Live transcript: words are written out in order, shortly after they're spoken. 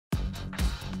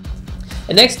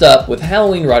And next up, with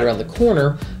Halloween right around the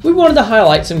corner, we wanted to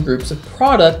highlight some groups of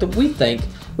product that we think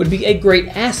would be a great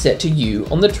asset to you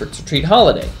on the trick-or-treat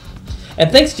holiday. And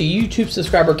thanks to YouTube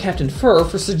subscriber Captain Fur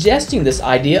for suggesting this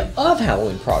idea of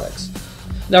Halloween products.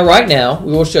 Now right now,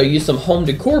 we will show you some home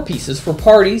decor pieces for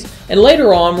parties, and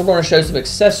later on we're going to show some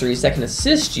accessories that can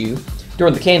assist you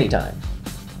during the candy time.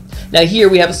 Now here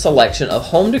we have a selection of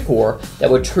home decor that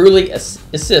would truly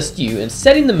assist you in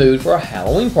setting the mood for a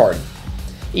Halloween party.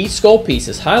 Each skull piece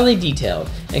is highly detailed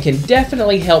and can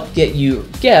definitely help get your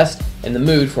guests in the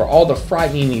mood for all the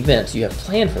frightening events you have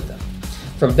planned for them.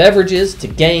 From beverages to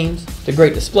games to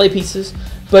great display pieces,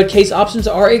 BudK's options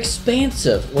are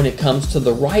expansive when it comes to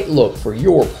the right look for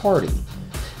your party.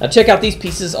 Now check out these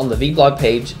pieces on the vBlog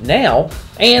page now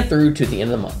and through to the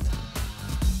end of the month.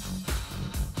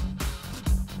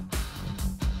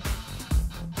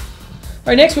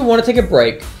 Alright, next we want to take a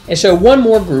break and show one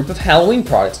more group of Halloween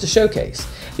products to showcase.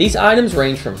 These items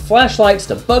range from flashlights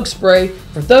to bug spray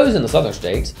for those in the southern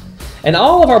states, and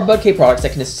all of our BudK products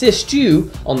that can assist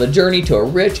you on the journey to a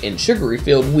rich and sugary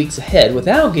filled weeks ahead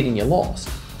without getting you lost.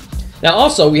 Now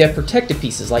also we have protective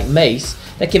pieces like mace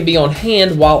that can be on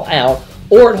hand while out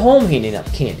or at home handing out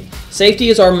candy. Safety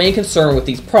is our main concern with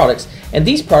these products, and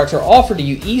these products are offered to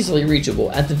you easily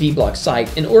reachable at the vBlog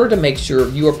site in order to make sure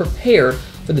you are prepared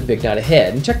for the big night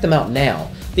ahead. And check them out now.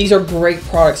 These are great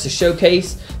products to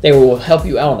showcase. They will help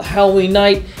you out on the Halloween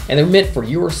night, and they're meant for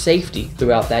your safety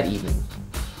throughout that evening.